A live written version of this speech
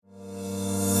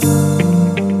Hi,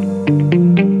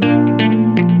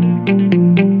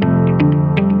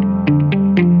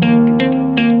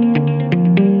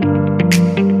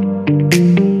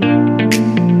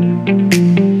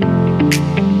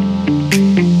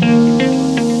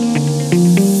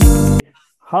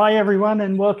 everyone,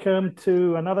 and welcome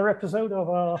to another episode of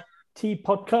our T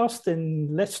podcast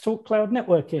in Let's Talk Cloud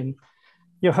Networking.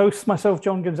 Your host, myself,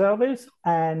 John Gonzalez,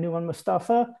 and Nuwan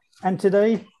Mustafa. And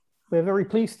today, we're very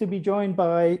pleased to be joined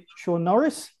by Sean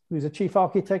Norris, who's a chief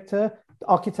architect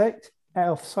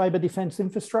of cyber defense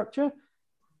infrastructure.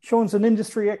 Sean's an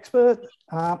industry expert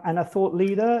and a thought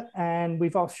leader, and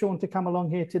we've asked Sean to come along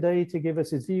here today to give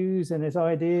us his views and his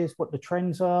ideas, what the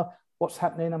trends are, what's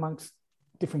happening amongst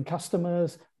different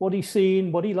customers, what he's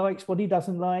seen, what he likes, what he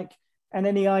doesn't like, and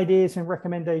any ideas and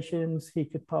recommendations he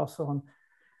could pass on.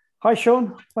 Hi,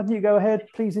 Sean. Why don't you go ahead?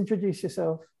 Please introduce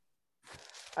yourself.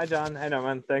 Hi, John. Hi,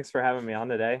 Norman. Thanks for having me on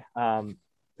today.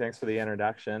 Thanks for the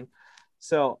introduction.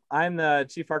 So I'm the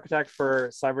chief architect for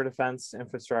cyber defense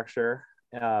infrastructure,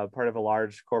 part of a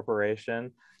large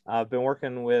corporation. I've been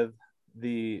working with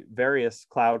the various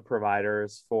cloud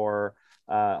providers for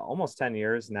almost 10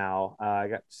 years now. I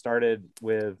got started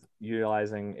with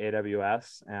utilizing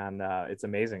AWS, and it's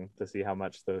amazing to see how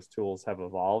much those tools have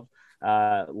evolved.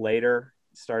 Later,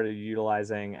 started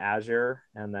utilizing Azure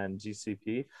and then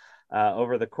GCP.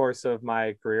 Over the course of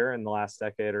my career in the last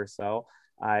decade or so,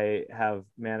 I have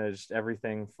managed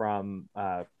everything from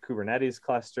Kubernetes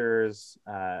clusters,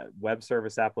 web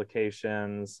service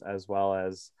applications, as well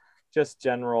as just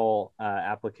general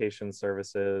application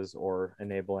services or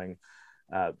enabling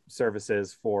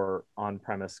services for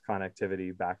on-premise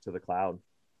connectivity back to the cloud.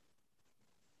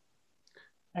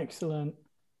 Excellent.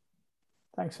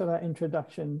 Thanks for that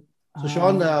introduction. So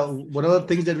Sean, one of the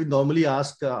things that we normally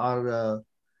ask our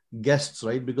guests,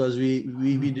 right? Because we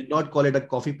did not call it a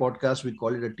coffee podcast, we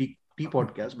call it a tea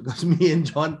podcast, because me and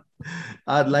John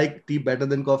are like tea better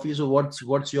than coffee. So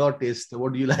what's your taste?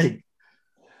 What do you like?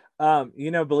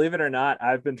 Believe it or not,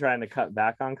 I've been trying to cut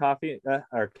back on coffee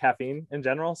or caffeine in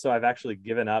general. So I've actually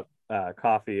given up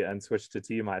coffee and switched to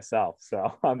tea myself.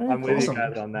 So I'm with you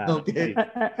guys on that. Okay.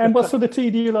 And what sort of tea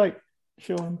do you like,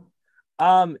 Sean?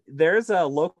 There's a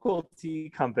local tea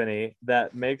company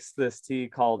that makes this tea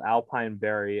called Alpine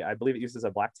Berry. I believe it uses a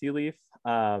black tea leaf,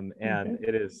 and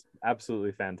it is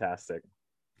absolutely fantastic.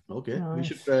 Okay,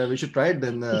 nice. we should try it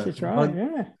then. We should try it,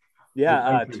 yeah.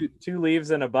 Yeah, two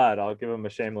leaves and a bud. I'll give them a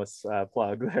shameless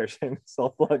plug there. Shameless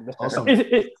self-plug there. Awesome.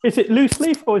 Is it loose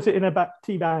leaf or is it in a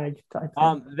tea bag type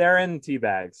thing? They're in tea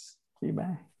bags. Tea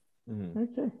bag. Mm-hmm.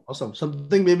 Okay. Awesome.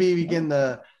 Something maybe we can,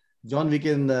 John, we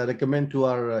can recommend to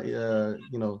our,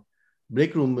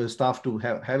 break room staff to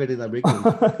have it in our break room.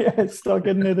 Yeah, start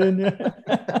getting it in, yeah.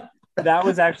 That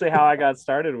was actually how I got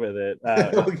started with it.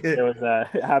 Okay.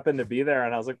 It happened to be there,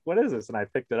 and I was like, "What is this?" And I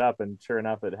picked it up, and sure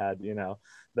enough, it had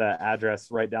the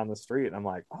address right down the street. And I'm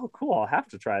like, "Oh, cool! I'll have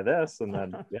to try this." And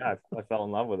then I fell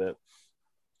in love with it.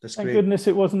 That's Thank great. goodness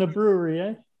it wasn't a brewery,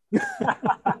 eh?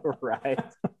 Right.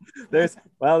 There's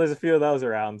a few of those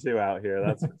around too out here.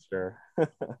 That's for sure.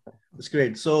 That's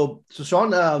great. So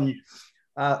Sean,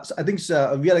 so I think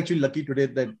we are actually lucky today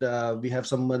that we have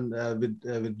someone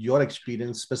with your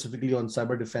experience specifically on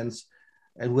cyber defense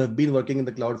and who have been working in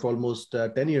the cloud for almost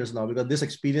 10 years now, because this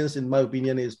experience, in my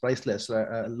opinion, is priceless.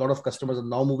 A lot of customers are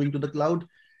now moving to the cloud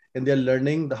and they're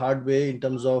learning the hard way in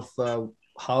terms of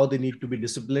how they need to be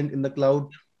disciplined in the cloud.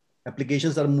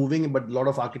 Applications are moving, but a lot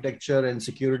of architecture and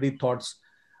security thoughts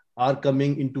are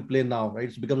coming into play now, right?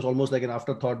 It becomes almost like an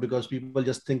afterthought because people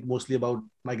just think mostly about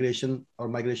migration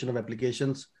of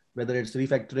applications, whether it's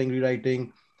refactoring,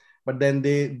 rewriting, but then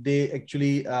they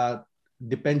actually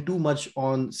depend too much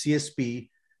on CSP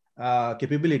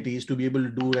capabilities to be able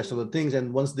to do rest of the things.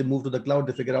 And once they move to the cloud,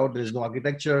 they figure out there is no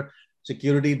architecture,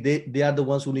 security. They are the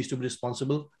ones who needs to be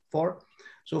responsible for.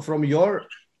 So from your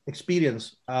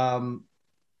experience,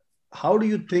 how do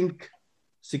you think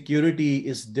security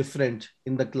is different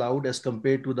in the cloud as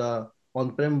compared to the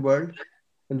on-prem world?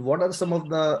 And what are some of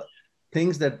the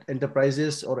things that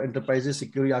enterprises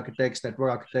security architects,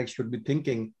 network architects should be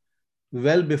thinking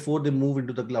well before they move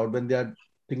into the cloud, when they are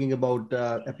thinking about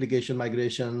application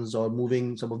migrations or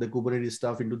moving some of the Kubernetes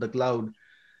stuff into the cloud?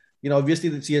 Obviously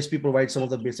the CSP provides some of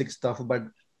the basic stuff, but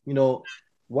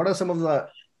what are some of the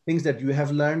things that you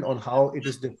have learned on how it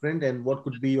is different, and what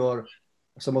could be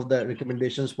some of the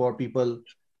recommendations for people?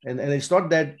 And it's not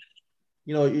that,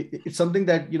 it's something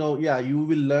that, you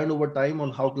will learn over time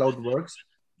on how cloud works,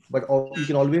 but you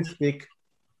can always take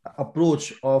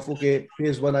approach of, okay,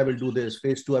 phase 1, I will do this,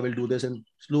 phase 2, I will do this, and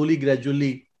slowly,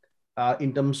 gradually,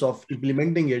 in terms of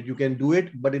implementing it, you can do it,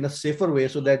 but in a safer way,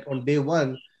 so that on day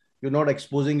 1, you're not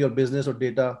exposing your business or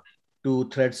data to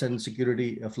threats and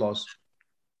security flaws.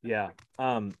 Yeah.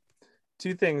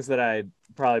 Two things that I'd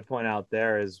probably point out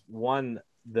there is one,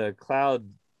 the cloud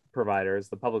providers,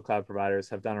 the public cloud providers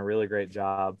have done a really great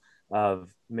job of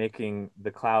making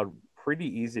the cloud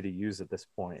pretty easy to use at this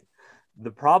point.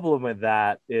 The problem with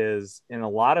that is in a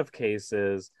lot of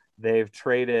cases, they've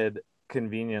traded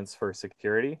convenience for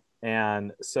security.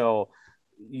 And so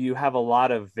you have a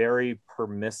lot of very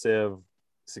permissive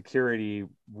security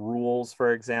rules,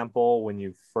 for example, when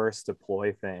you first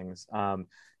deploy things.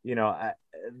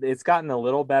 It's gotten a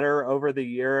little better over the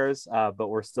years, but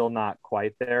we're still not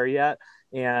quite there yet.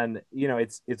 And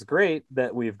it's great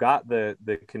that we've got the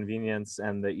convenience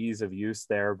and the ease of use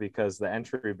there because the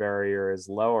entry barrier is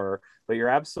lower. But you're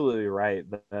absolutely right.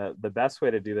 The best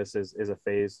way to do this is a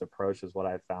phased approach, is what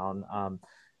I've found.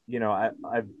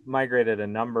 I've migrated a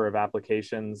number of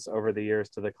applications over the years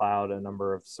to the cloud, a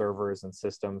number of servers and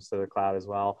systems to the cloud as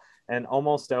well. And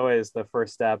almost always the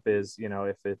first step is,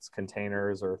 if it's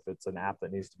containers or if it's an app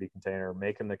that needs to be container,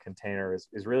 making the container is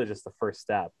really just the first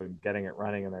step, and getting it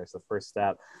running. And there's the first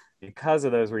step because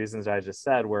of those reasons I just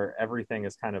said, where everything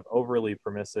is kind of overly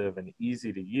permissive and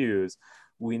easy to use.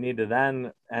 We need to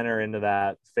then enter into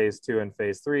that phase 2 and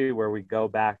phase 3, where we go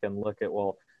back and look at,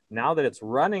 well, now that it's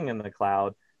running in the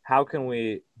cloud, how can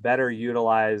we better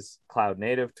utilize cloud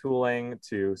native tooling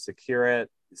to secure it?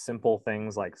 Simple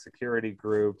things like security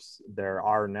groups. There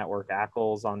are network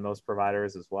ACLs on most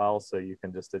providers as well, so you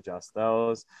can just adjust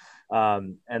those.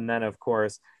 And then, of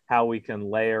course, how we can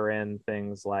layer in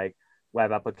things like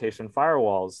web application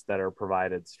firewalls that are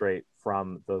provided straight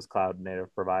from those cloud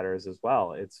native providers as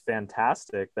well. It's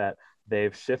fantastic that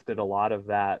they've shifted a lot of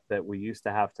that we used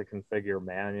to have to configure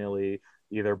manually,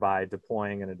 either by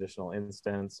deploying an additional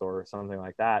instance or something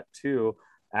like that, to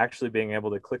actually being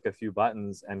able to click a few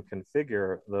buttons and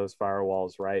configure those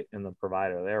firewalls right in the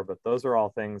provider there. But those are all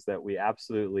things that we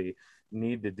absolutely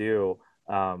need to do,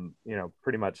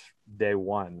 pretty much day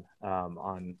one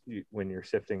when you're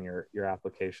shifting your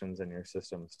applications and your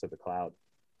systems to the cloud.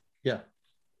 Yeah.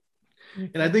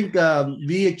 And I think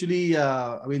we actually,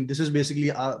 this is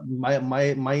basically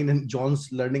mine and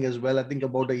John's learning as well. I think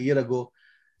about a year ago,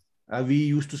 we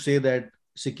used to say that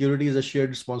security is a shared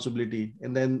responsibility.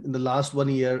 And then in the last 1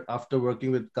 year, after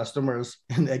working with customers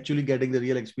and actually getting the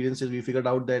real experiences, we figured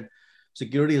out that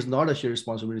security is not a shared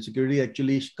responsibility. Security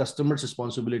actually customer's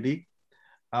responsibility.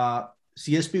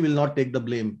 CSP will not take the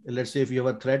blame. Let's say if you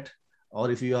have a threat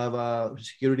or if you have a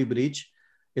security breach,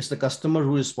 it's the customer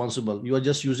who is responsible. You are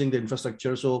just using the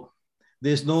infrastructure. So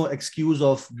there's no excuse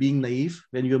of being naive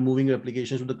when you're moving your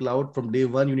applications to the cloud. From day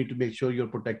one, you need to make sure you're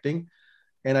protecting.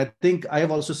 And I think I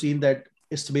have also seen that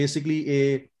it's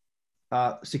basically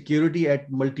a security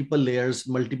at multiple layers,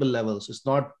 multiple levels. It's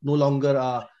no longer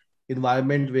a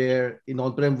environment where in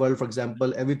on-prem world, for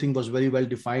example, everything was very well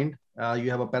defined. You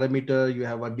have a parameter, you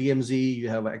have a DMZ, you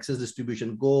have an access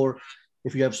distribution core.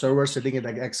 If you have servers sitting at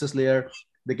the access layer,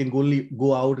 they can only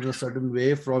go out in a certain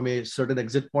way from a certain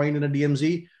exit point in a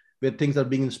DMZ where things are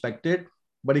being inspected.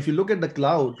 But if you look at the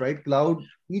cloud, right? Cloud,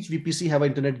 each VPC have an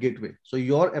internet gateway. So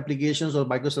your applications or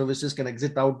microservices can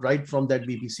exit out right from that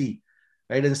VPC,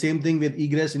 right? And same thing with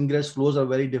egress, ingress flows are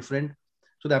very different.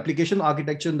 So the application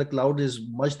architecture in the cloud is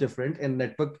much different, and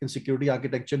network and security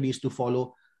architecture needs to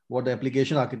follow what the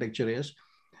application architecture is.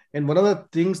 And one of the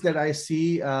things that I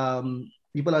see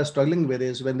people are struggling with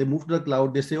is when they move to the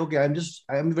cloud, they say, okay,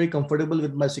 I'm very comfortable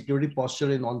with my security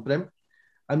posture in on-prem.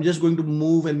 I'm just going to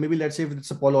move, and maybe let's say if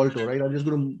it's a Palo Alto, right? I'm just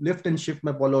going to lift and shift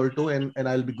my Palo Alto and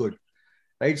I'll be good,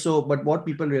 right? So, but what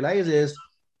people realize is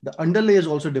the underlay is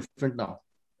also different now,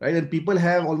 right? And people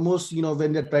have almost,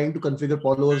 when they're trying to configure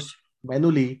Polos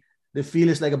manually, they feel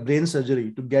it's like a brain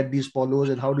surgery to get these Polos,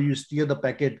 and how do you steer the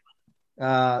packet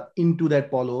into that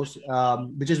Polos,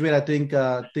 which is where I think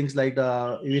things like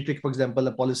Aviatrix, for example,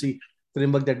 a policy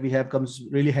framework that we have comes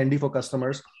really handy for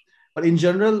customers. But in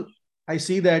general, I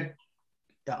see that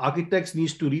architects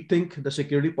needs to rethink the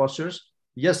security postures.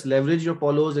 Yes, leverage your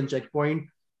Polos and Checkpoint,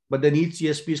 but then each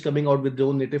CSP is coming out with their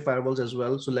own native firewalls as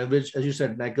well. So leverage, as you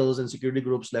said, NACLs and security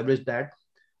groups, leverage that,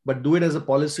 but do it as a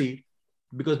policy,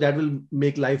 because that will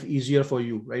make life easier for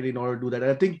you, right? In order to do that.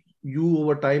 And I think you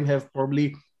over time have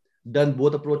probably done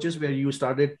both approaches, where you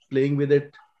started playing with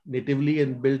it natively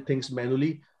and build things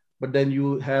manually, but then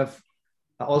you have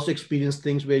also experienced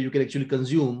things where you can actually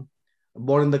consume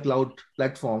more in the cloud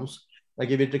platforms like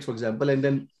Aviatrix, for example, and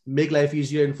then make life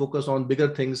easier and focus on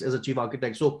bigger things as a chief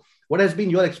architect. So what has been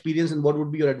your experience, and what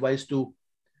would be your advice to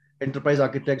enterprise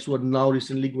architects who are now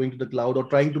recently going to the cloud or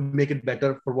trying to make it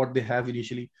better for what they have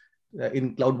initially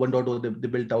in Cloud 1.0 they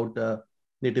built out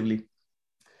natively?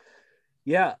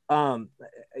 Yeah,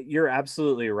 you're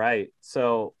absolutely right.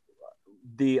 So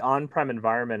the on-prem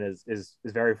environment is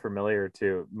very familiar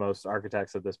to most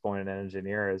architects at this point and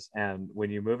engineers. And when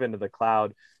you move into the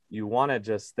cloud, you want to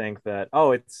just think that,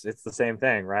 oh, it's the same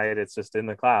thing, right? It's just in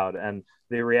the cloud. And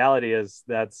the reality is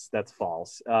that's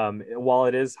false. While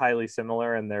it is highly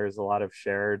similar and there's a lot of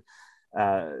shared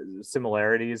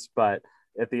similarities, but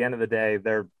at the end of the day,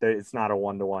 it's not a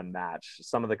one-to-one match.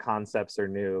 Some of the concepts are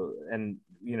new, and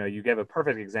you gave a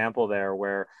perfect example there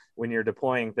where when you're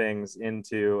deploying things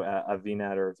into a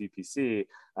VNet or a VPC,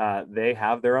 they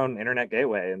have their own internet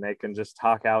gateway and they can just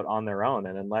talk out on their own.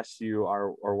 And unless you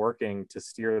are working to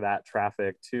steer that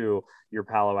traffic to your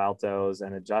Palo Altos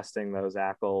and adjusting those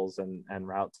ACLs and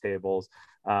route tables,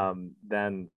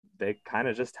 then they kind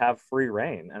of just have free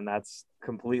reign. And that's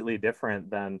completely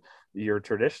different than your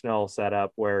traditional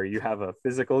setup where you have a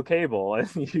physical cable and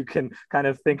you can kind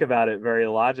of think about it very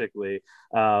logically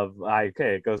of,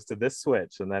 okay, it goes to this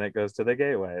switch and then it goes to the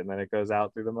gateway and then it goes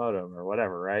out through the modem or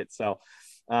whatever, right? So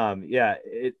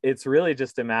it's really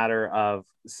just a matter of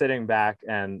sitting back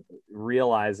and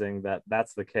realizing that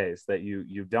that's the case, that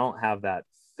you don't have that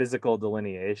physical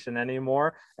delineation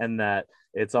anymore, and that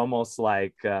it's almost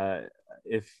like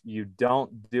if you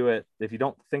don't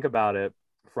think about it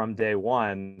from day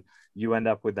one, you end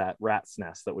up with that rat's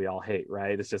nest that we all hate,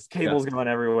 right? It's just cables going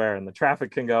everywhere and the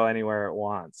traffic can go anywhere it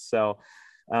wants. So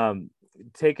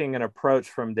taking an approach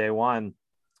from day one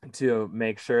to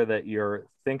make sure that you're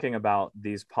thinking about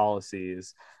these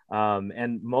policies.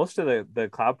 And most of the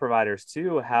cloud providers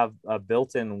too have a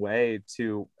built-in way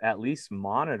to at least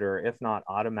monitor, if not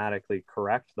automatically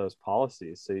correct those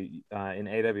policies. So in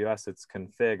AWS, it's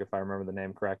config, if I remember the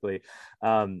name correctly.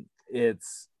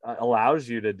 It's allows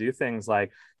you to do things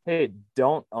like, hey,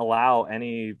 don't allow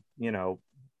any,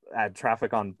 add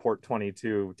traffic on port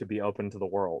 22 to be open to the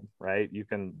world, right? You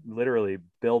can literally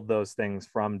build those things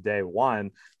from day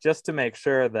one just to make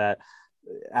sure that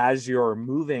as you're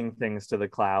moving things to the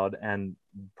cloud and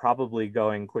probably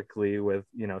going quickly with,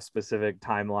 specific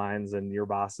timelines and your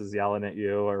boss is yelling at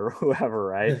you or whoever,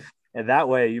 right? And that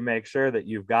way you make sure that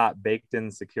you've got baked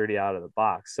in security out of the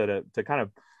box. So to kind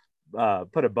of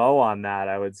put a bow on that,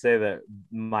 I would say that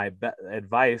my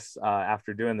advice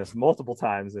after doing this multiple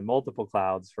times in multiple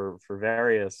clouds for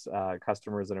various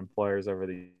customers and employers over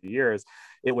the years,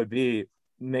 it would be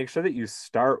make sure that you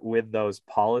start with those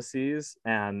policies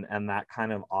and that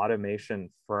kind of automation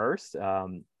first,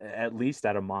 at least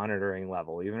at a monitoring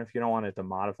level, even if you don't want it to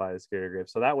modify the security group.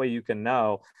 So that way you can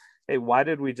know, hey, why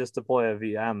did we just deploy a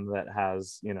VM that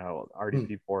has,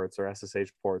 RDP ports or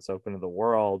SSH ports open to the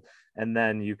world? And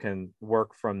then you can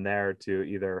work from there to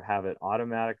either have it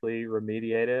automatically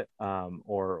remediate it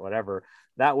or whatever.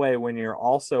 That way, when you're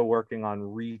also working on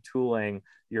retooling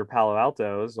your Palo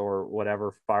Altos or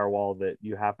whatever firewall that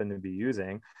you happen to be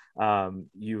using,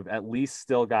 you've at least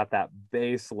still got that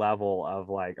base level of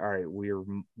like, all right,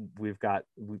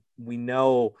 we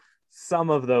know some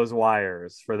of those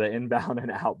wires for the inbound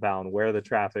and outbound where the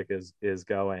traffic is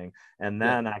going, and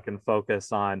then I can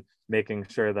focus on making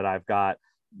sure that I've got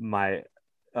my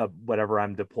whatever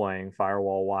I'm deploying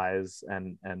firewall wise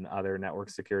and other network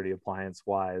security appliance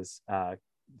wise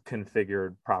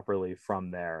configured properly from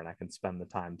there, and I can spend the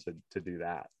time to do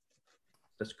that.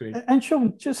 That's great. And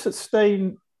Sean, just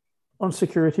staying on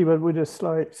security, but with a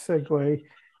slight segue,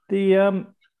 the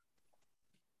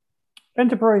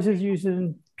enterprises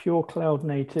using pure cloud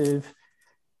native,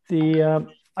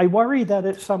 I worry that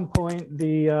at some point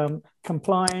the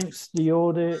compliance, the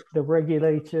audit, the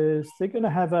regulators, they're going to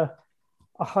have a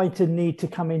heightened need to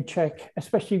come in check,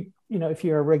 especially if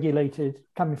you're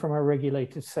coming from a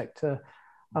regulated sector.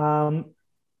 And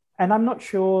I'm not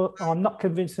sure, I'm not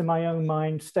convinced in my own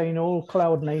mind, staying all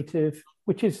cloud native,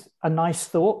 which is a nice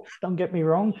thought, don't get me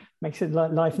wrong, makes it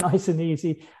life nice and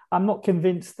easy. I'm not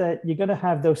convinced that you're going to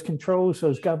have those controls,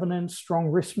 those governance, strong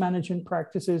risk management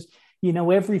practices. You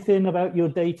know everything about your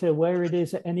data, where it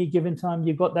is at any given time.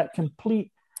 You've got that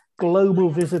complete global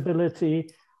visibility.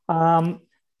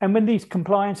 And when these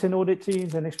compliance and audit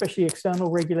teams, and especially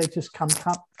external regulators, come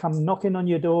knocking on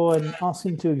your door and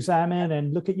asking to examine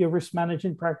and look at your risk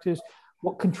management practice,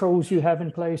 what controls you have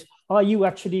in place, are you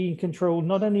actually in control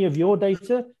not only of your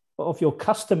data, but of your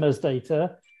customers'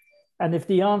 data? And if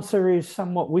the answer is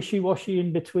somewhat wishy-washy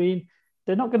in between,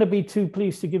 they're not going to be too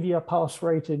pleased to give you a pass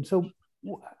rating. So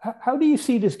how do you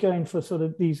see this going for sort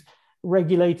of these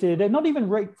regulated and not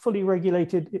even fully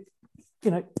regulated?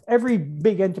 Every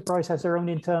big enterprise has their own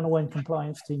internal and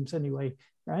compliance teams anyway,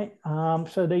 right?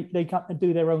 So they can't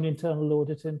do their own internal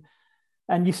auditing,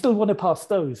 and you still want to pass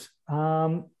those.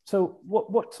 So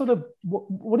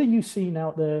what are you seeing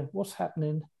out there? What's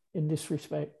happening? in this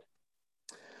respect?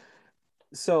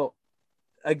 So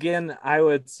again, I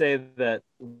would say that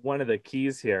one of the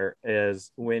keys here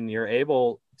is when you're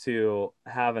able to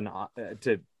have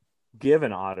to give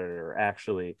an auditor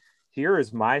actually, here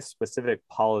is my specific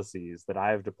policies that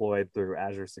I've deployed through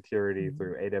Azure Security,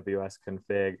 through AWS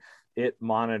Config. It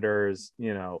monitors,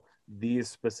 these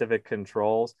specific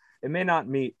controls. It may not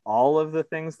meet all of the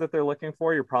things that they're looking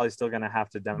for. You're probably still going to have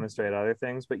to demonstrate other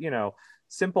things, but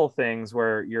simple things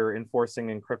where you're enforcing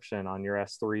encryption on your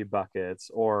S3 buckets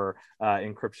or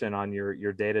encryption on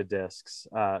your data disks,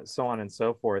 so on and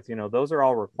so forth. Those are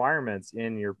all requirements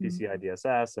in your PCI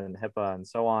DSS and HIPAA and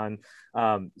so on.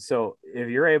 So if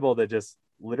you're able to just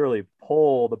literally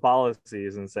pull the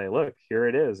policies and say, look, here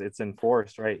it is, it's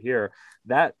enforced right here,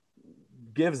 that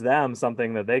gives them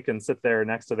something that they can sit there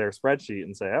next to their spreadsheet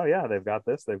and say, oh yeah, they've got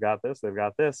this, they've got this, they've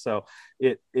got this. So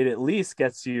it at least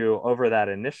gets you over that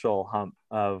initial hump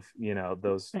of,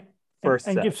 those first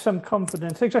and give some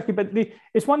confidence. Exactly. But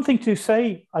it's one thing to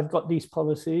say, I've got these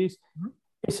policies.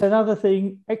 It's another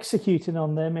thing executing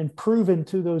on them and proving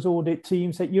to those audit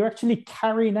teams that you're actually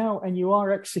carrying out and you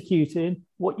are executing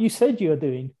what you said you're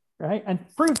doing, right? And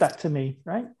prove that to me,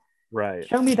 right? Right.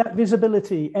 Show me that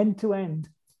visibility end to end,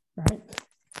 right?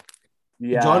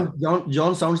 Yeah.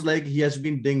 John sounds like he has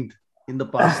been dinged in the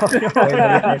past.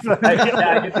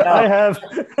 I have.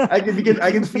 I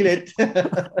can feel it.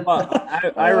 Well,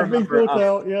 I remember.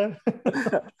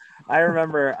 I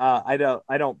remember.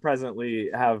 I don't presently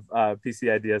have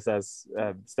PCI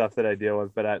DSS stuff that I deal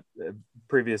with, but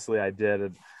previously I did.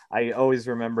 And I always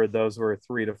remembered those were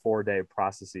 3 to 4 day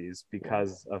processes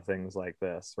because of things like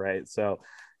this, right? So,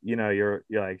 you're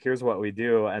like, here's what we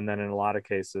do. And then in a lot of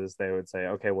cases, they would say,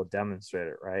 okay, we'll demonstrate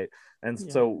it, right? And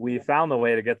so we found the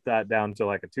way to get that down to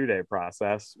like a 2-day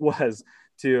process was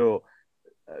to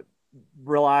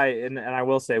rely, and I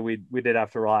will say we did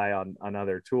have to rely on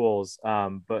other tools,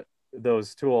 but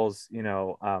those tools,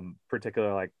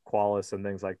 particularly like Qualys and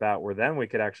things like that, where then we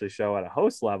could actually show at a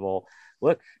host level,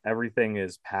 look, everything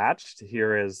is patched.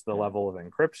 Here is the level of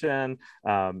encryption.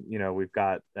 We've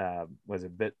got,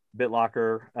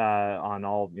 BitLocker on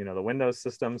all, the Windows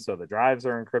systems. So the drives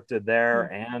are encrypted there.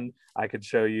 And I could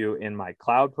show you in my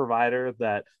cloud provider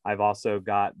that I've also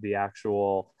got the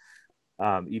actual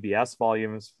EBS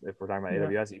volumes. If we're talking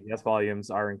about AWS, EBS volumes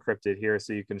are encrypted here.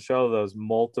 So you can show those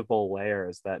multiple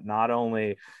layers that not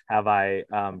only have I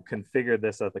configured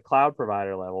this at the cloud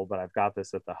provider level, but I've got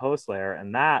this at the host layer.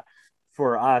 And that,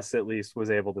 for us at least,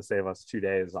 was able to save us 2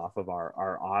 days off of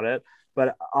our audit.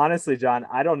 But honestly, John,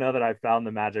 I don't know that I've found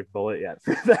the magic bullet yet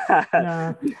for that.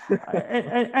 No.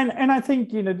 and I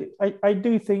think, I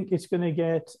do think it's going to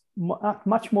get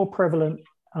much more prevalent,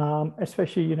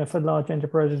 especially, for large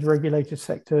enterprises, regulated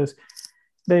sectors.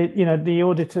 The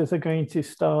auditors are going to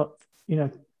start,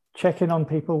 checking on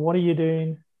people. What are you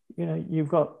doing? You've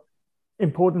got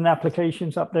important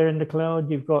applications up there in the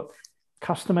cloud. You've got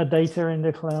customer data in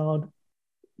the cloud.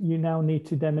 You now need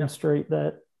to demonstrate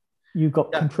that you've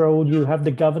got control, you have the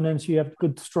governance, you have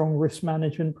good, strong risk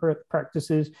management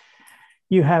practices.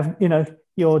 You have,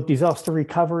 your disaster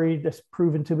recovery that's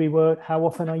proven to be work. How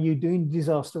often are you doing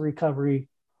disaster recovery?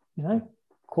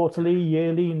 Quarterly,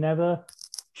 yearly, never.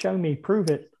 Show me, prove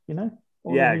it,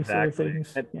 all exactly.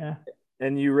 Sort of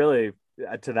and you really,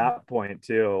 to that point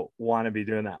too, want to be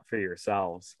doing that for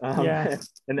yourselves.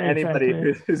 And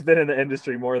anybody who's been in the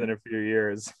industry more than a few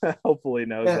years hopefully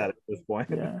knows that at this point.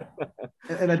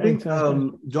 And I think,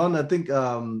 John,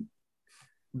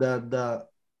 the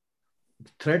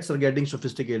threats are getting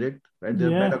sophisticated, right?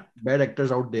 There are bad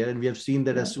actors out there, and we have seen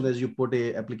that as soon as you put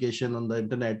a application on the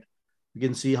internet, you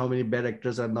can see how many bad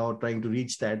actors are now trying to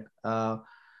reach that.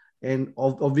 And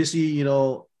obviously,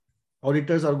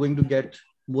 auditors are going to get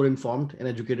more informed and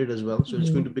educated as well. So it's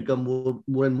going to become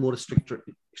more and more stricter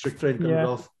in terms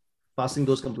of passing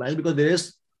those compliance, because there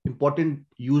is important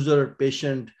user,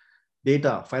 patient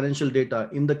data, financial data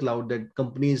in the cloud that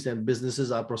companies and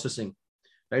businesses are processing,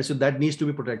 right? So that needs to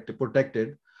be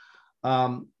protected.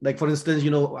 Like for instance,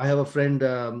 I have a friend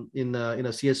in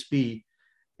a CSP,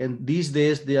 and these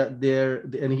days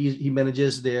he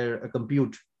manages their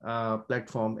compute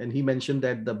platform, and he mentioned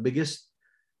that the biggest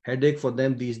headache for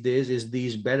them these days is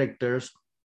these bad actors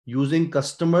using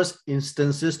customers'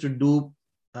 instances to do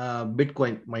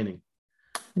Bitcoin mining.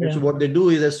 So what they do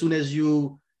is, as soon as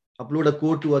you upload a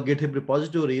code to a GitHub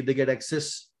repository, they get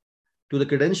access to the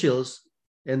credentials,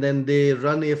 and then they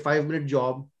run a 5-minute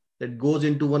job that goes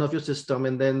into one of your system,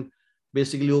 and then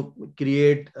basically you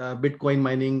create Bitcoin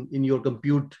mining in your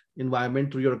compute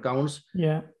environment through your accounts.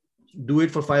 Do it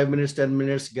for 5 minutes, 10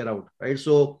 minutes, get out, right?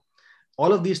 So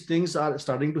all of these things are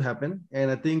starting to happen. And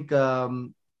I think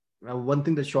one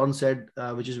thing that Sean said,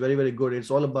 which is very, very good.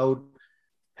 It's all about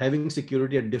having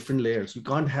security at different layers. You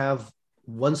can't have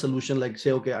one solution like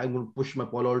say, okay, I'm going to push my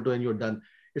Palo Alto and you're done.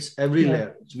 It's every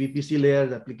layer. It's VPC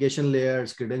layers, application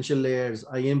layers, credential layers,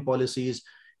 IAM policies.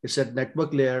 It's at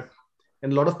network layer.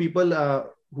 And a lot of people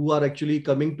who are actually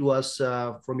coming to us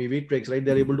from Aviatrix, right?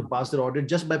 They're able to pass their audit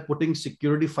just by putting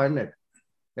security FireNet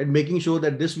and making sure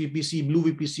that this VPC,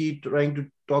 blue VPC, trying to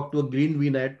talk to a green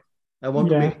VNet. I want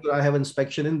to make sure I have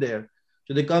inspection in there.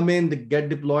 So they come in, they get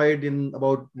deployed in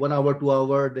about 1 hour, 2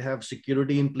 hours. They have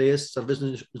security in place, service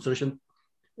installation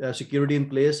security in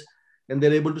place, and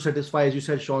they're able to satisfy, as you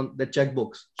said, Sean, that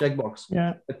checkbox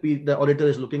that the auditor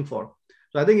is looking for.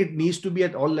 So I think it needs to be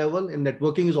at all level, and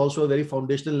networking is also a very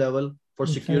foundational level for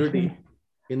security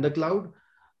in the cloud.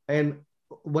 And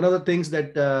one of the things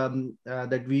that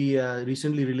that we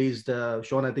recently released,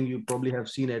 Sean, I think you probably have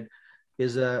seen it,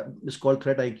 is called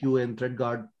Threat IQ and Threat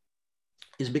Guard.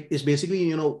 Is basically,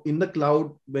 you know, in the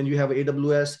cloud, when you have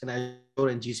AWS and Azure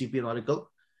and GCP and Oracle,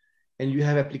 and you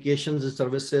have applications and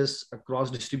services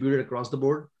distributed across the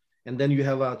board, and then you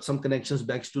have some connections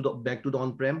back to the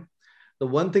on-prem. The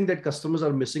one thing that customers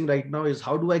are missing right now is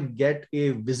how do I get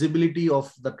a visibility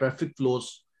of the traffic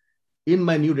flows in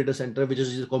my new data center, which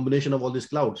is a combination of all these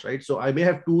clouds, right? So I may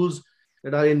have tools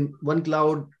that are in one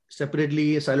cloud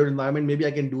separately, a siloed environment. Maybe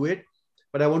I can do it,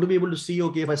 but I want to be able to see,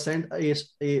 okay, if I send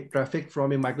a traffic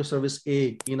from a microservice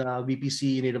A in a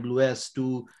VPC in AWS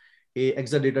to a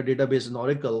Exadata database in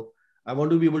Oracle, I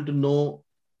want to be able to know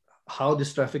how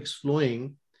this traffic is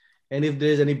flowing. And if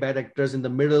there's any bad actors in the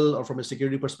middle or from a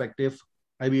security perspective,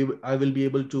 I will be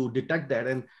able to detect that.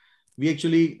 And we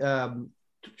actually,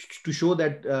 to show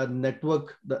that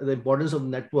network, the importance of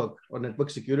network or network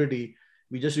security,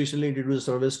 we just recently introduced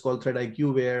a service called Threat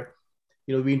IQ, where,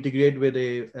 you know, we integrate with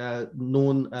a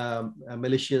known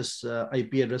malicious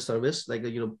IP address service, like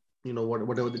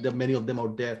whatever. There are many of them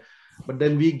out there, but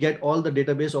then we get all the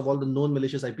database of all the known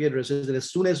malicious IP addresses, and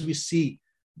as soon as we see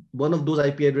one of those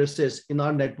IP addresses in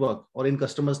our network or in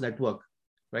customers' network,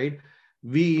 right,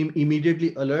 we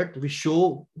immediately alert. We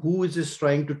show who is this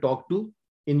trying to talk to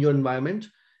in your environment,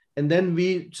 and then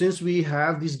since we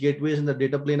have these gateways in the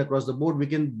data plane across the board, we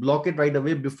can block it right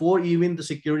away before even the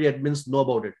security admins know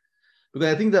about it.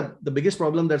 Because I think the biggest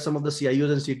problem that some of the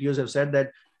CIOs and CTOs have said,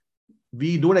 that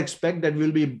we don't expect that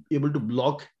we'll be able to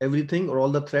block everything or all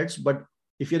the threats, but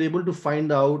if you're able to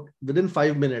find out within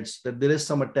 5 minutes that there is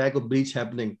some attack or breach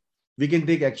happening, we can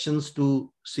take actions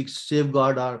to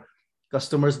safeguard our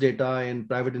customers' data and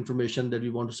private information that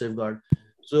we want to safeguard.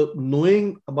 So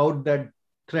knowing about that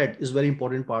threat is very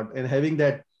important part, and having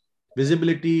that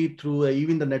visibility through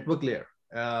even the network layer,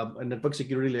 a network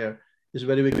security layer, is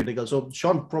very, very critical. So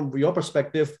Sean, from your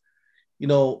perspective, you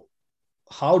know,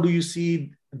 how do you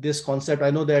see this concept?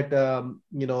 I know that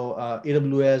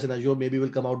AWS and Azure maybe will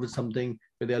come out with something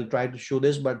where they'll try to show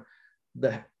this, but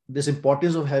this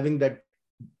importance of having that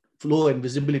flow and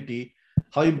visibility,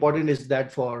 how important is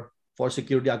that for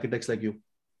security architects like you?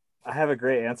 I have a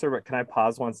great answer, but can I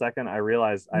pause 1 second? I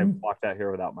realized I walked out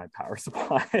here without my power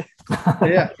supply.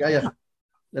 Yeah.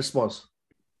 Let's pause.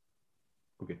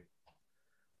 Okay.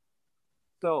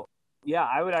 So yeah,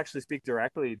 I would actually speak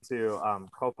directly to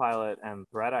Copilot and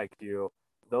Threat IQ.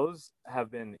 Those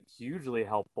have been hugely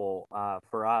helpful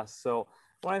for us. So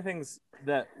one of the things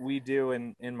that we do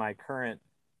in my current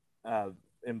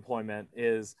employment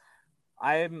is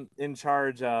I'm in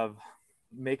charge of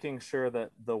making sure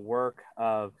that the work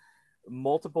of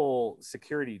multiple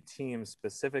security teams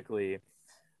specifically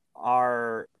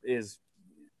is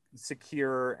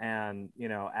secure and, you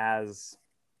know, as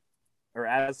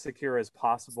secure as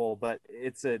possible. But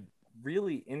it's a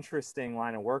really interesting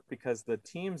line of work because the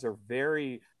teams are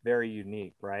very, very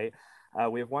unique, right?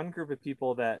 We have one group of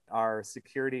people that are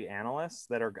security analysts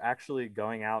that are actually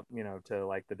going out, you know, to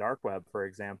like the dark web, for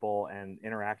example, and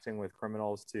interacting with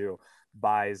criminals to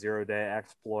buy zero-day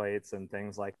exploits and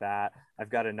things like that. I've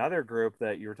got another group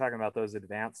that you were talking about, those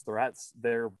advanced threats.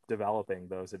 They're developing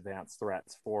those advanced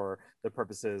threats for the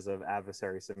purposes of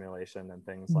adversary simulation and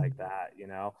things like that, you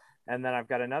know. And then I've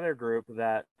got another group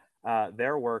that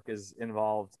their work is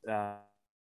involved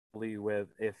with,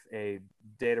 if a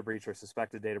data breach or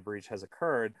suspected data breach has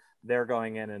occurred, they're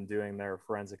going in and doing their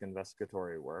forensic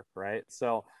investigatory work, right?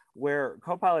 So where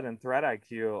Copilot and Threat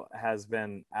IQ has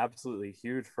been absolutely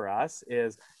huge for us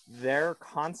is they're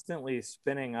constantly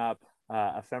spinning up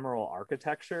ephemeral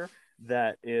architecture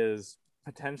that is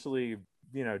potentially,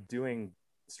 you know, doing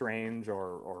strange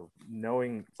or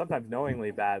sometimes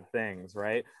knowingly bad things,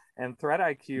 right? And Threat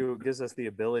IQ gives us the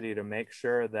ability to make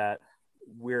sure that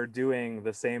we're doing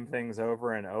the same things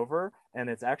over and over, and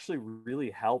it's actually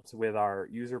really helped with our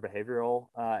user behavioral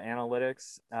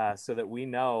analytics, so that we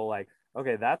know, like,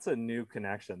 okay, that's a new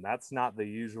connection. That's not the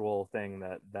usual thing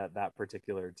that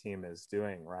particular team is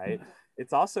doing, right?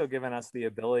 It's also given us the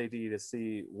ability to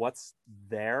see what's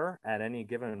there at any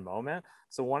given moment.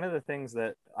 So one of the things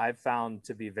that I've found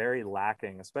to be very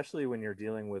lacking, especially when you're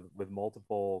dealing with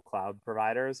multiple cloud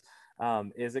providers,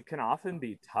 is it can often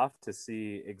be tough to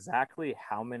see exactly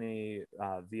how many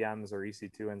VMs or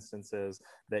EC2 instances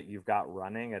that you've got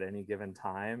running at any given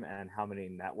time, and how many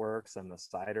networks and the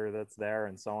CIDR that's there,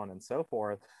 and so on and so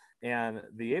forth. And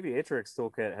the Aviatrix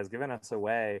toolkit has given us a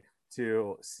way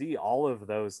to see all of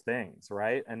those things,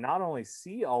 right? And not only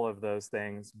see all of those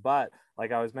things, but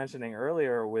like I was mentioning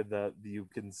earlier, with you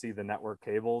can see the network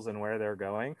cables and where they're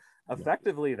going.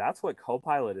 Effectively, that's what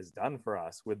Copilot has done for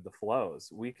us with the flows.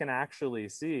 We can actually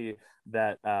see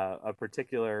that a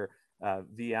particular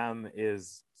VM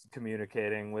is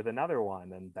communicating with another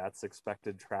one, and that's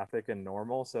expected traffic and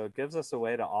normal. So it gives us a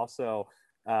way to also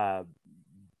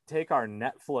take our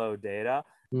NetFlow data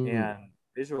and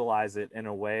visualize it in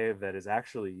a way that is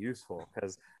actually useful.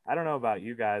 Because I don't know about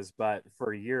you guys, but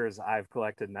for years I've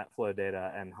collected NetFlow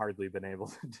data and hardly been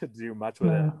able to do much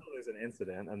with it. There's an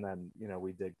incident, and then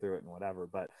we dig through it and whatever.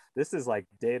 But this is like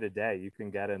day to day. You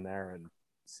can get in there and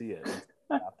see it.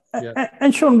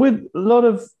 And Sean, with a lot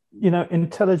of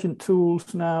intelligent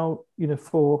tools now,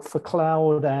 for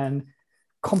cloud and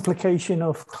complication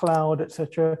of cloud,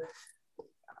 etc.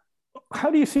 How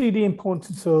do you see the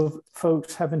importance of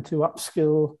folks having to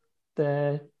upskill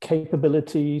their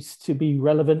capabilities to be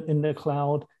relevant in the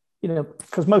cloud?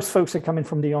 Because most folks are coming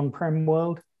from the on-prem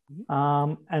world,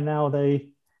 and now they've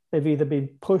either been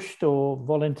pushed or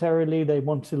voluntarily they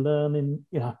want to learn in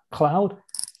cloud,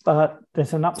 but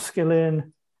there's an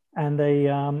upskilling and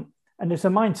there's a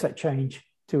mindset change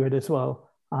to it as well.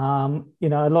 A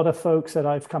lot of folks that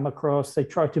I've come across, they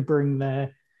try to bring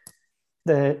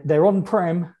their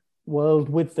on-prem world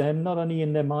with them, not only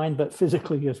in their mind but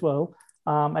physically as well.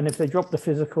 And if they drop the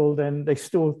physical, then their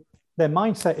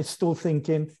mindset is still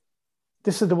thinking,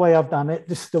 this is the way I've done it,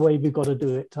 this is the way we've got to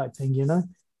do it, type thing.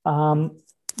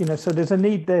 So there's a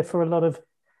need there for a lot of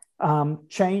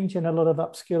change and a lot of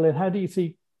upskilling. How do you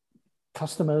see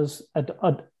customers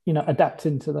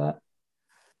adapting to that?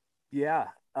 Yeah.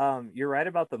 You're right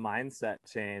about the mindset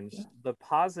change. Yeah. The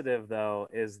positive, though,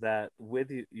 is that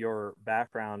with your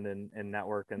background in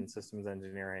network and systems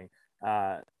engineering,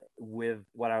 with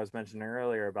what I was mentioning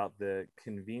earlier about the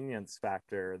convenience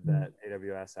factor that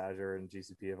AWS, Azure, and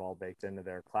GCP have all baked into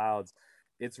their clouds,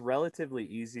 it's relatively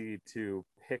easy to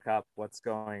pick up what's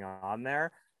going on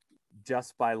there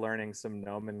just by learning some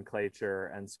nomenclature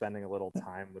and spending a little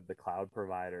time with the cloud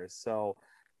providers. So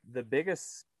the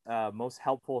biggest most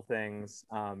helpful things,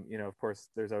 of course,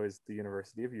 there's always the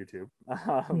University of YouTube,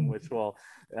 which will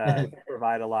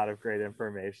provide a lot of great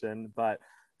information. But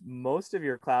most of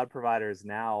your cloud providers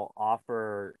now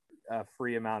offer a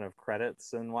free amount of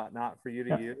credits and whatnot for you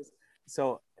to use.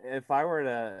 So if I were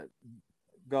to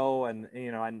go and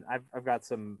I've got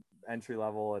some entry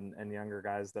level and younger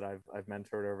guys that I've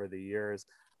mentored over the years.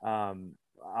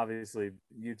 Obviously,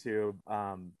 YouTube.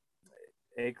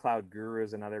 A Cloud Guru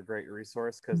is another great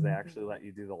resource because they actually let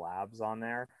you do the labs on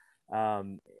there.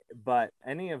 But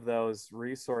any of those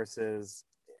resources,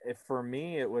 for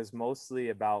me, it was mostly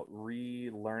about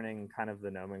relearning kind of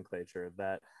the nomenclature,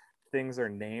 that things are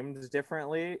named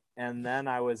differently. And then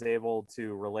I was able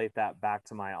to relate that back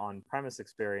to my on-premise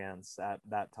experience. At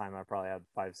that time, I probably had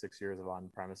 5-6 years of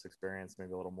on-premise experience,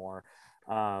 maybe a little more.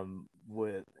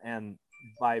 And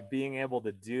by being able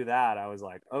to do that, I was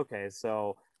like, okay,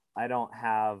 so I don't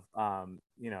have,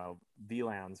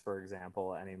 VLANs, for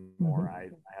example, anymore. I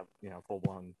have,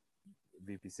 full-blown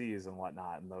VPCs and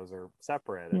whatnot, and those are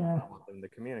separate. And I want them to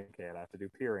communicate. I have to do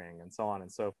peering and so on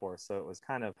and so forth. So it was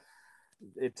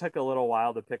it took a little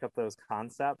while to pick up those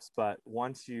concepts, but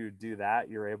once you do that,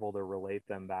 you're able to relate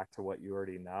them back to what you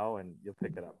already know, and you'll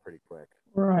pick it up pretty quick.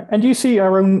 Right. And do you see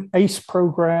our own ACE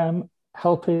program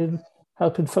helping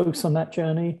folks on that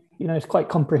journey? It's quite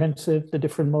comprehensive, the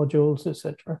different modules,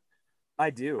 etc.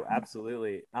 I do,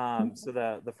 absolutely. So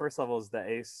the first level is the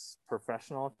ACE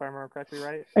Professional, if I remember correctly,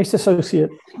 right? ACE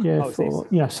Associate,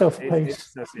 self-paced. ACE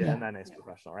Associate, and then ACE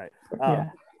Professional, right?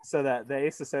 So the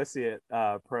ACE Associate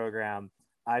program,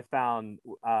 I found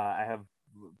I have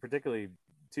particularly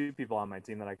 2 people on my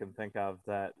team that I can think of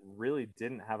that really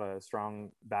didn't have a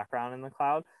strong background in the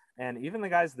cloud. And even the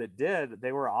guys that did,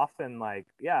 they were often like,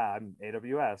 yeah, I'm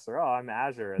AWS, or, oh, I'm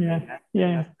Azure. And they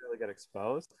didn't necessarily get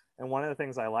exposed. And one of the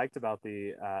things I liked about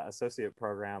the associate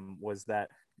program was that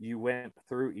you went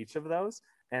through each of those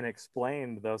and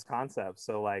explained those concepts.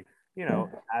 So like,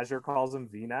 Azure calls them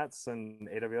VNets, and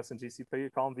AWS and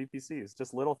GCP call them VPCs.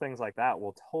 Just little things like that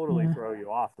will totally throw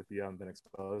you off if you haven't been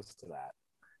exposed to that.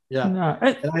 Yeah. No,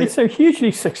 it's a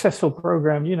hugely successful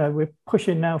program. We're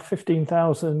pushing now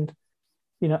 15,000,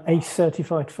 ACE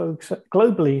certified folks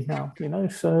globally now,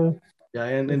 so. Yeah.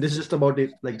 And this is just about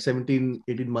it, like 17,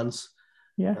 18 months.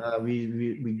 Yeah.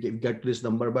 We get to this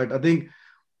number, but I think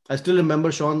I still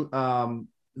remember, Sean,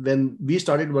 when we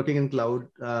started working in cloud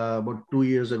about 2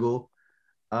 years ago,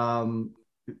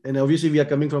 and obviously we are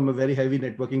coming from a very heavy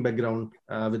networking background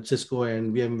with Cisco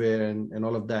and VMware and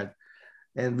all of that.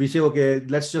 And we say, okay,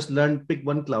 let's just pick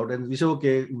one cloud. And we say,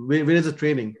 okay, where is the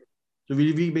training? So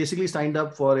we basically signed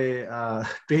up for a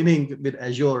training with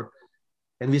Azure.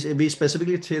 And we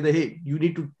specifically say that, hey, you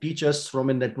need to teach us from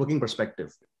a networking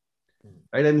perspective.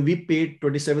 Right. And we paid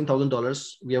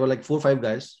 $27,000. We have like 4 or 5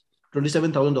 guys,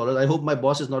 $27,000. I hope my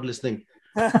boss is not listening.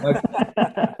 But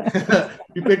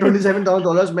we paid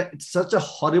 $27,000. It's such a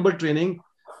horrible training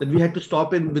that we had to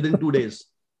stop within 2 days.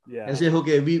 Yeah. And say,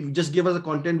 okay, we just give us the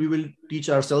content, we will teach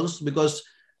ourselves, because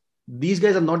these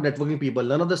guys are not networking people.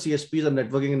 None of the CSPs are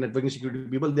networking and networking security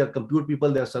people. They are compute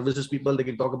people. They are services people. They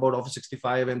can talk about Office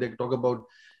 65 and they can talk about,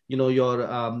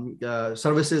 your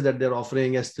services that they're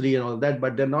offering, S3 and all that,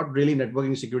 but they're not really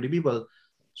networking security people.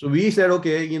 So we said,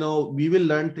 okay, we will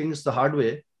learn things the hard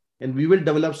way, and we will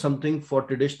develop something for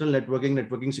traditional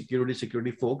networking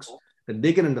security folks that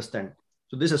they can understand.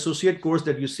 So this associate course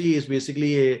that you see is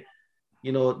basically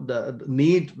the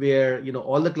need where,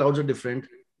 all the clouds are different.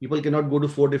 People cannot go to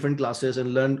 4 different classes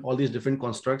and learn all these different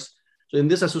constructs. So in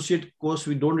this associate course,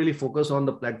 we don't really focus on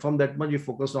the platform that much. We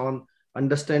focus on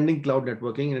understanding cloud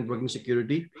networking and networking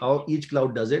security, how each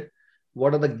cloud does it,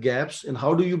 what are the gaps, and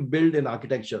how do you build an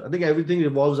architecture. I think everything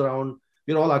revolves around,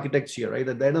 we're all architects here, right?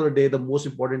 At the end of the day, the most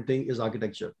important thing is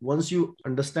architecture. Once you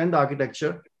understand the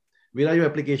architecture, where are your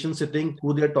applications sitting,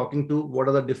 who they're talking to, what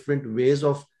are the different ways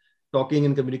of talking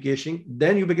and communication,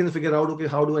 then you begin to figure out, okay,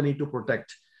 how do I need to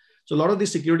protect? So a lot of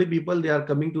these security people, they are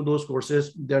coming to those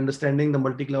courses, they're understanding the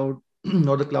multi-cloud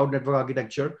or the cloud network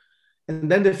architecture. And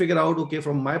then they figure out, okay,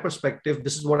 from my perspective,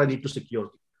 this is what I need to secure.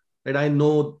 Right? I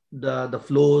know the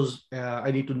flows,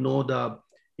 I need to know the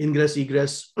ingress,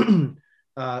 egress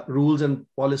rules and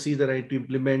policies that I need to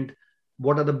implement.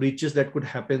 What are the breaches that could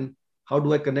happen? How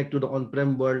do I connect to the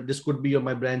on-prem world? This could be on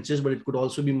my branches, but it could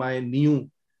also be my new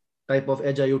type of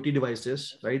edge IoT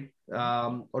devices, right?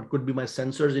 Or it could be my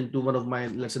sensors into one of my,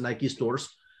 let's say, Nike stores.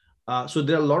 So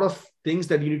there are a lot of things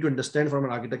that you need to understand from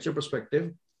an architecture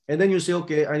perspective. And then you say,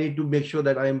 okay, I need to make sure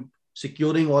that I'm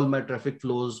securing all my traffic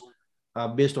flows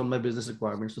based on my business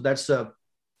requirements. So that's a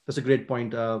great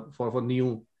point for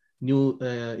new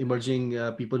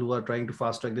emerging people who are trying to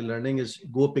fast track the learning, is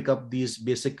go pick up these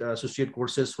basic associate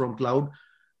courses from cloud,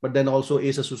 but then also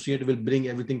ACE Associate will bring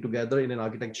everything together in an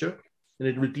architecture, and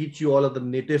it will teach you all of the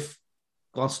native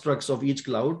constructs of each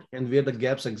cloud and where the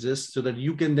gaps exist, so that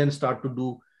you can then start to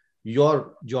do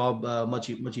your job much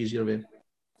easier way.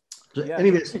 So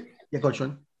anyways, yeah, Coach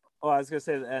Sean. Oh, I was going to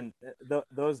say, and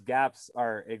those gaps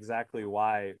are exactly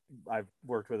why I've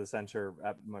worked with Accenture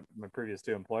at my previous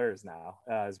 2 employers now,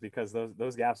 is because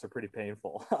those gaps are pretty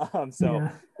painful.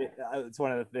 It's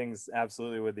one of the things,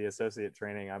 absolutely, with the associate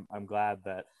training. I'm glad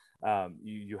that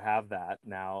you have that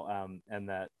now, and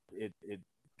that it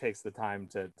takes the time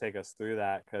to take us through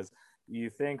that, because you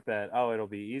think that, oh, it'll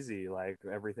be easy like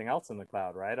everything else in the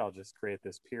cloud, right? I'll just create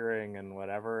this peering and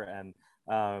whatever, and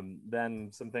then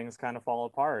some things kind of fall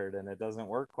apart and it doesn't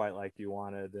work quite like you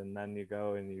wanted, and then you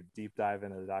go and you deep dive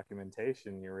into the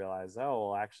documentation and you realize, oh,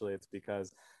 well, actually it's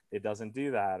because it doesn't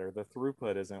do that, or the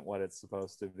throughput isn't what it's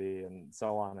supposed to be, and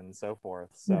so on and so forth.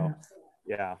 So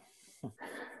yeah.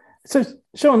 So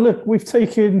Sean, look, we've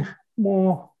taken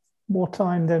more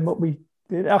time than what we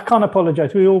did. I can't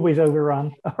apologize. We always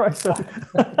overrun. All right. So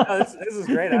no, this is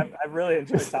great. I've really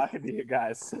enjoyed talking to you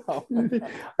guys. So.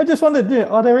 I just wanted to,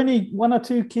 are there any 1 or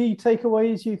 2 key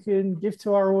takeaways you can give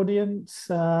to our audience?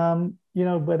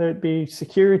 Whether it be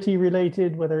security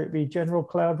related, whether it be general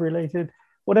cloud related,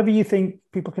 whatever you think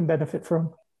people can benefit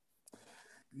from.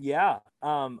 Yeah,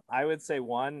 I would say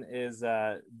one is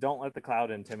don't let the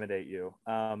cloud intimidate you.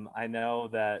 I know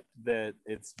that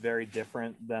it's very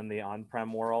different than the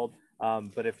on-prem world,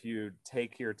 but if you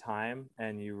take your time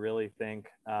and you really think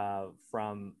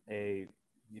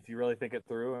if you really think it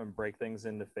through and break things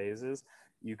into phases,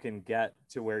 you can get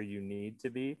to where you need to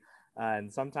be.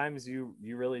 And sometimes you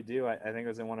really do. I think it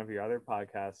was in one of your other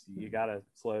podcasts, you got to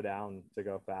slow down to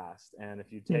go fast. And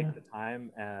if you take the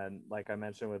time, and like I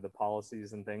mentioned with the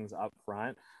policies and things up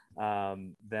front,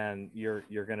 then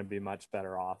you're going to be much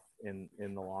better off in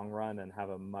the long run and have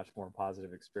a much more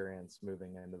positive experience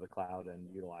moving into the cloud and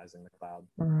utilizing the cloud.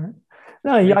 All right.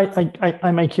 No,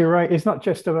 I make you right. It's not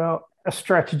just about a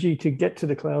strategy to get to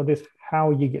the cloud, it's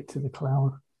how you get to the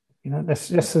cloud. That's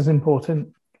just as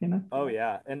important. Oh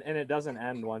yeah, and it doesn't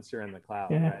end once you're in the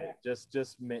cloud, right?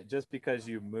 Just because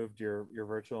you moved your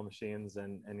virtual machines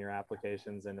and your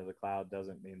applications into the cloud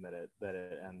doesn't mean that it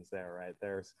ends there, right?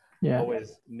 There's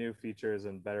always new features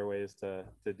and better ways to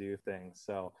do things.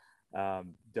 So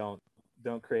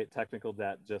don't create technical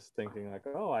debt just thinking like,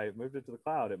 oh, I moved it to the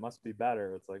cloud, it must be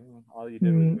better. It's like, all you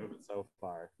did was move it so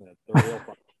far. The real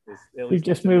part is at least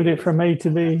you just moved it from A to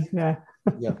B. Yeah.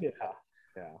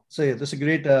 So that's a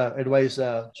great advice.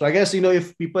 So I guess,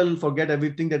 if people forget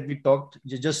everything that we talked,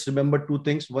 you just remember two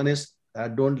things. One is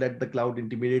don't let the cloud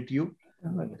intimidate you.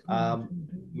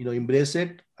 Embrace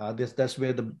it. That's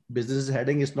where the business is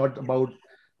heading. It's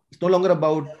no longer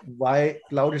about why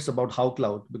cloud, it's about how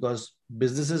cloud, because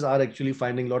businesses are actually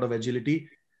finding a lot of agility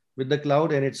with the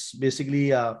cloud. And it's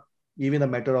basically even a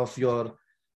matter of your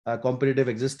competitive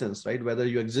existence, right? Whether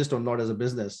you exist or not as a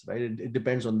business, right? It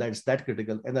depends on that. It's that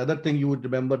critical. And the other thing you would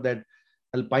remember, that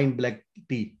Alpine black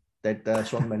tea that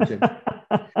Sean mentioned.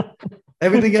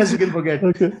 Everything else you can forget.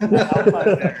 Okay.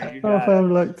 Alpine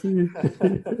black tea.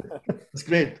 It's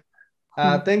great.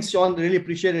 Thanks, Sean. Really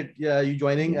appreciate it. You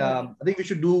joining. I think we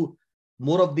should do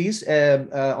more of these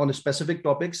on specific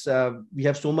topics. We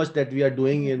have so much that we are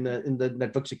doing in the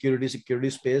network security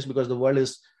space, because the world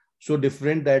is so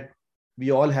different that we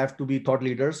all have to be thought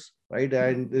leaders, right?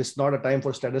 And it's not a time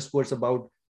for status quo. It's about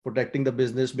protecting the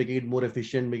business, making it more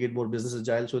efficient, making it more business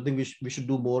agile. So I think we should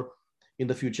do more in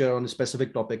the future on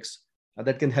specific topics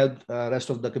that can help rest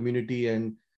of the community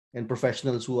and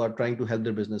professionals who are trying to help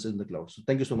their business in the cloud. So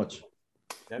thank you so much.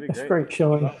 That's great,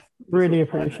 Sean. Really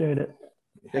appreciate it.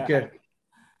 Take care.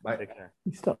 Bye. Take care.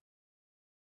 Stop.